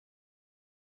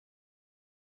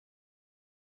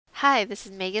Hi, this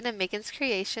is Megan of Megan's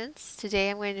Creations. Today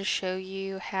I'm going to show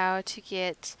you how to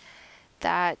get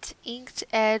that inked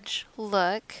edge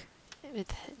look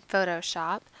with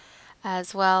Photoshop,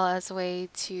 as well as a way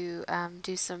to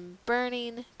do some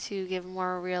burning to give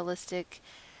more realistic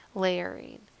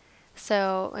layering.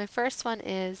 So my first one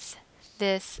is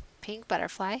this pink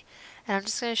butterfly, and I'm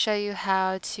just going to show you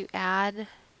how to add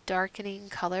darkening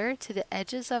color to the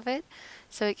edges of it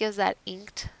so it gives that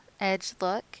inked edge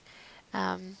look.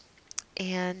 Um,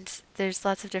 and there's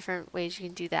lots of different ways you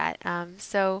can do that.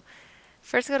 So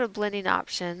first go to blending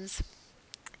options,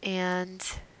 and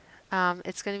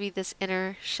it's going to be this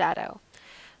inner shadow.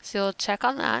 So you'll check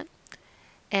on that,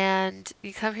 and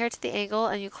you come here to the angle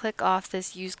and you click off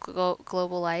this use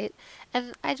global light,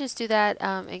 and I just do that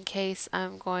in case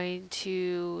I'm going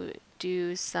to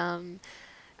do some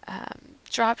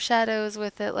drop shadows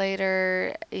with it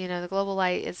later. You know, the global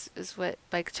light is what,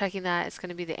 by checking that, it's going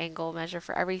to be the angle measure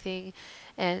for everything.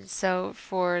 And so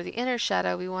for the inner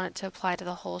shadow, we want it to apply to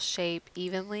the whole shape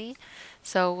evenly.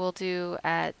 So we'll do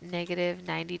at negative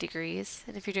 90 degrees.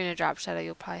 And if you're doing a drop shadow,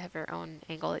 you'll probably have your own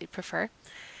angle that you prefer.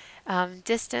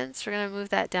 Distance, we're going to move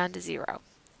that down to 0.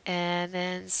 And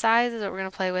then size is what we're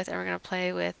going to play with, and we're going to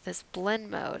play with this blend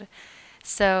mode.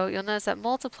 So you'll notice that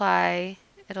multiply,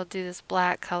 it'll do this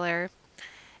black color,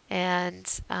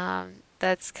 and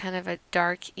that's kind of a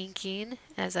dark inking.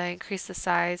 As I increase the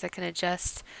size, I can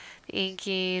adjust the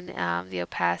inking, the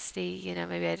opacity. You know,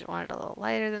 maybe I just want it a little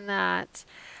lighter than that.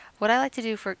 What I like to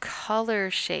do for color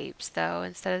shapes, though,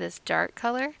 instead of this dark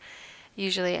color,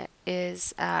 usually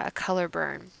is a color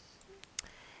burn.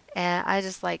 And I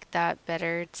just like that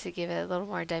better to give it a little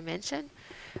more dimension.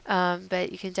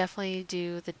 But you can definitely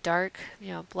do the dark,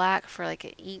 black for like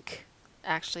an ink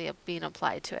actually being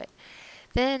applied to it.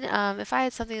 Then if I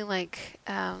had something like,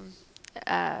 well,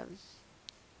 I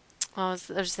was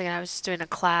just thinking I was just doing a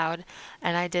cloud,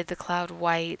 and I did the cloud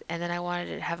white, and then I wanted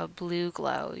it to have a blue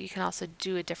glow. You can also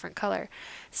do a different color.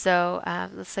 So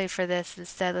let's say for this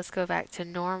instead, let's go back to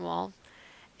normal,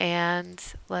 and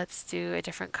let's do a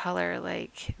different color,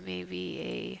 like maybe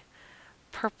a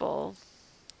purple.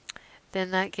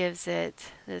 Then that gives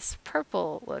it this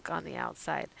purple look on the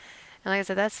outside. And like I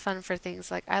said, that's fun for things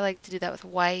like, I like to do that with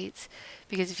white,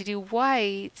 because if you do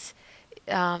white,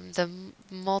 the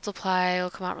multiply will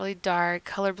come out really dark.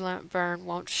 Color burn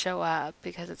won't show up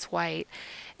because it's white.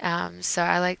 So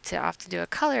I like to often do a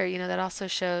color, that also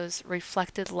shows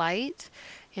reflected light.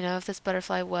 If this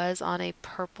butterfly was on a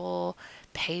purple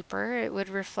paper, it would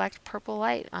reflect purple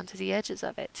light onto the edges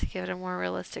of it to give it a more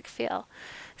realistic feel.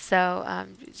 So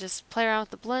just play around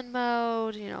with the blend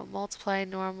mode, multiply,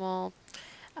 normal.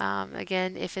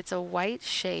 Again, if it's a white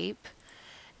shape,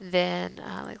 then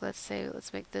like let's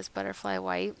make this butterfly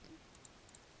white,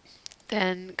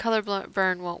 then color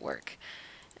burn won't work.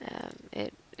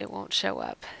 It won't show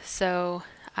up. So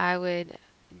I would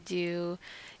do,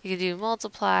 you could do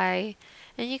multiply,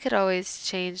 and you could always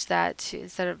change that to,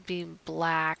 instead of being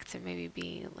black, to maybe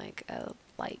being like a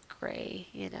light gray,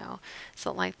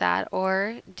 something like that.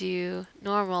 Or do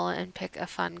normal and pick a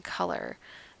fun color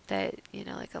that,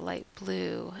 like a light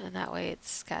blue, and that way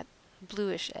it's got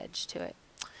bluish edge to it.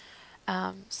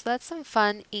 So that's some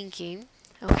fun inking,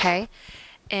 okay?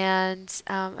 And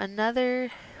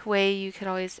another way you can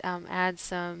always add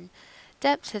some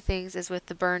depth to things is with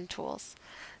the burn tools.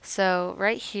 So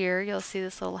right here you'll see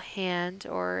this little hand,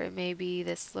 or it may be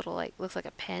this little, like, looks like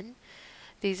a pen.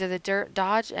 These are the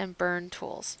dodge and burn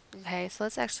tools. Okay, so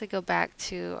let's actually go back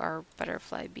to our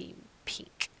butterfly being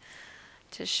pink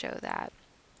to show that.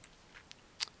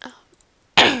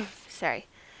 Oh. Sorry.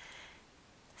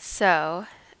 So,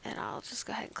 and I'll just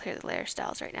go ahead and clear the layer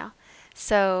styles right now.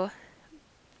 So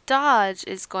dodge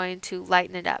is going to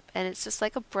lighten it up, and it's just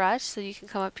like a brush, so you can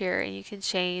come up here and you can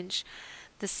change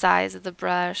the size of the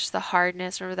brush, the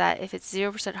hardness. Remember that if it's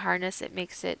 0% hardness, it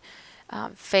makes it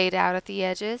fade out at the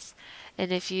edges,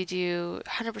 and if you do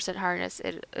 100% hardness,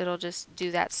 it'll just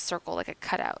do that circle, like a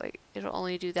cutout. Like, it'll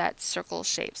only do that circle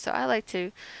shape. So I like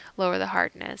to lower the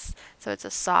hardness so it's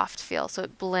a soft feel, so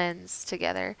it blends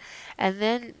together. And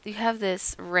then you have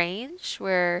this range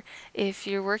where if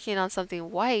you're working on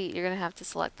something white, you're going to have to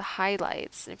select the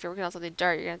highlights, and if you're working on something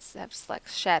dark, you're going to have to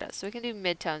select shadows. So we can do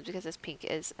midtones because this pink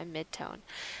is a midtone.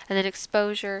 And then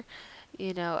exposure,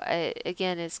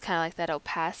 again, is kind of like that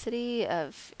opacity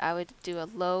of, I would do a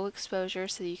low exposure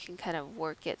so you can kind of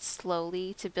work it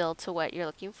slowly to build to what you're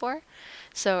looking for.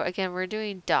 So again, we're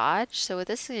doing dodge. So what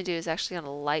this is going to do is actually going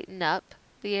to lighten up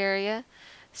the area.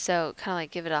 So kind of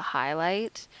like give it a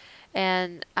highlight.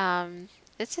 And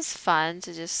it's just fun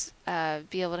to just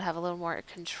be able to have a little more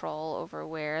control over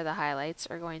where the highlights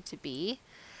are going to be.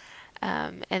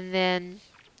 And then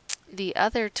the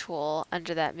other tool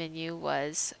under that menu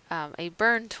was a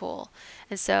burn tool.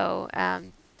 And so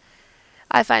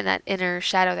I find that inner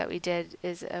shadow that we did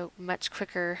is a much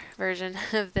quicker version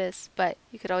of this, but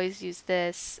you could always use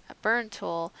this burn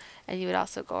tool, and you would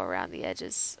also go around the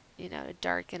edges, you know, to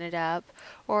darken it up,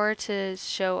 or to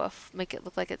show make it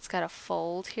look like it's got a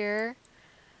fold here,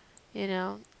 you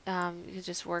know. You can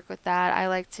just work with that. I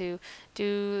like to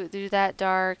do that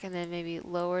dark and then maybe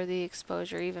lower the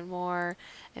exposure even more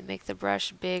and make the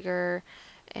brush bigger,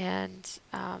 and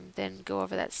then go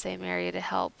over that same area to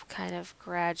help kind of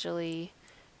gradually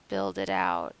build it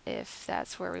out if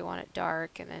that's where we want it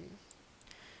dark, and then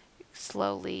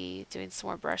slowly doing some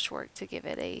more brush work to give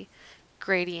it a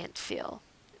gradient feel,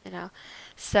 you know.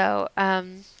 So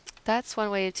that's one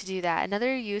way to do that.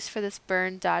 Another use for this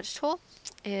burn dodge tool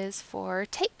is for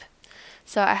tape.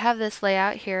 So I have this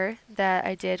layout here that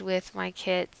I did with my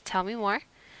kit Tell Me More,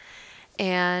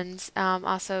 and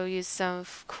also use some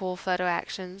cool photo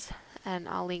actions, and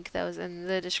I'll link those in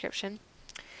the description.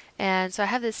 And so I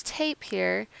have this tape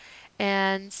here,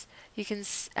 and you can,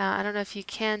 I don't know if you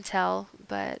can tell,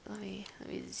 but let me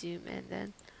zoom in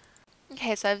then.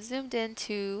 Okay, so I've zoomed in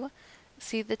to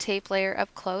see the tape layer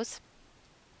up close,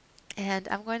 and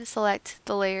I'm going to select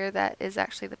the layer that is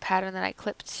actually the pattern that I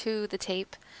clipped to the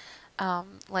tape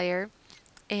layer.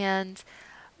 And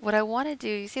what I want to do,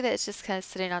 you see that it's just kind of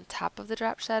sitting on top of the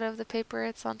drop shadow of the paper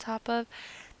it's on top of,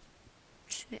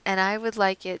 and I would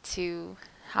like it to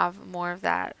have more of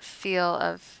that feel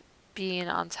of being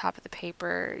on top of the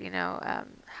paper, you know,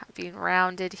 being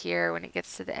rounded here when it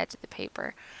gets to the edge of the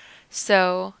paper.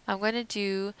 So I'm going to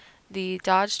do the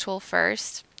dodge tool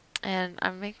first, and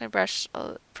I'm making my brush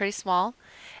pretty small,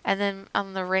 and then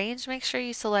on the range make sure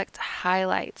you select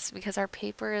highlights, because our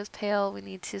paper is pale. We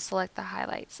need to select the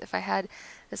highlights. If I had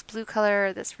this blue color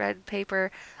or this red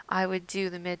paper, I would do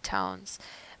the midtones,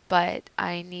 but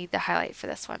I need the highlight for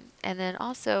this one. And then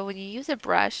also when you use a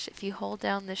brush, if you hold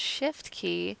down the shift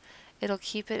key, it'll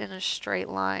keep it in a straight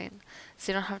line,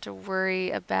 so you don't have to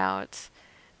worry about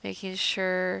making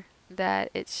sure that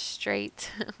it's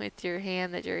straight with your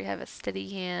hand, that you have a steady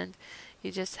hand.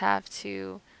 You just have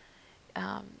to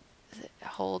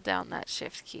hold down that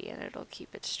shift key and it'll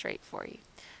keep it straight for you.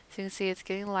 So you can see it's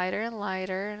getting lighter and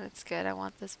lighter, and it's good. I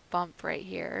want this bump right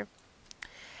here.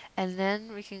 And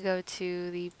then we can go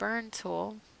to the burn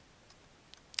tool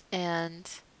and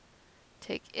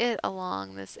take it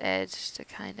along this edge to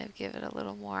kind of give it a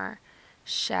little more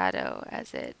shadow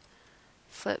as it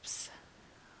flips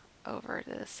over to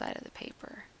the side of the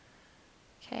paper.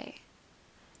 Okay,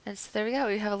 and so there we go.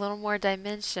 We have a little more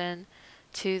dimension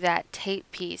to that tape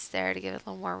piece there to give it a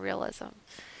little more realism.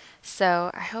 So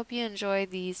I hope you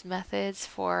enjoyed these methods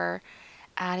for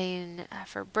adding,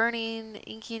 for burning,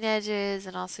 inking edges,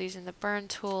 and also using the burn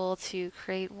tool to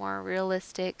create more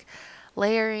realistic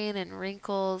layering and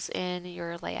wrinkles in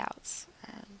your layouts.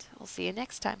 And we'll see you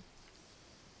next time.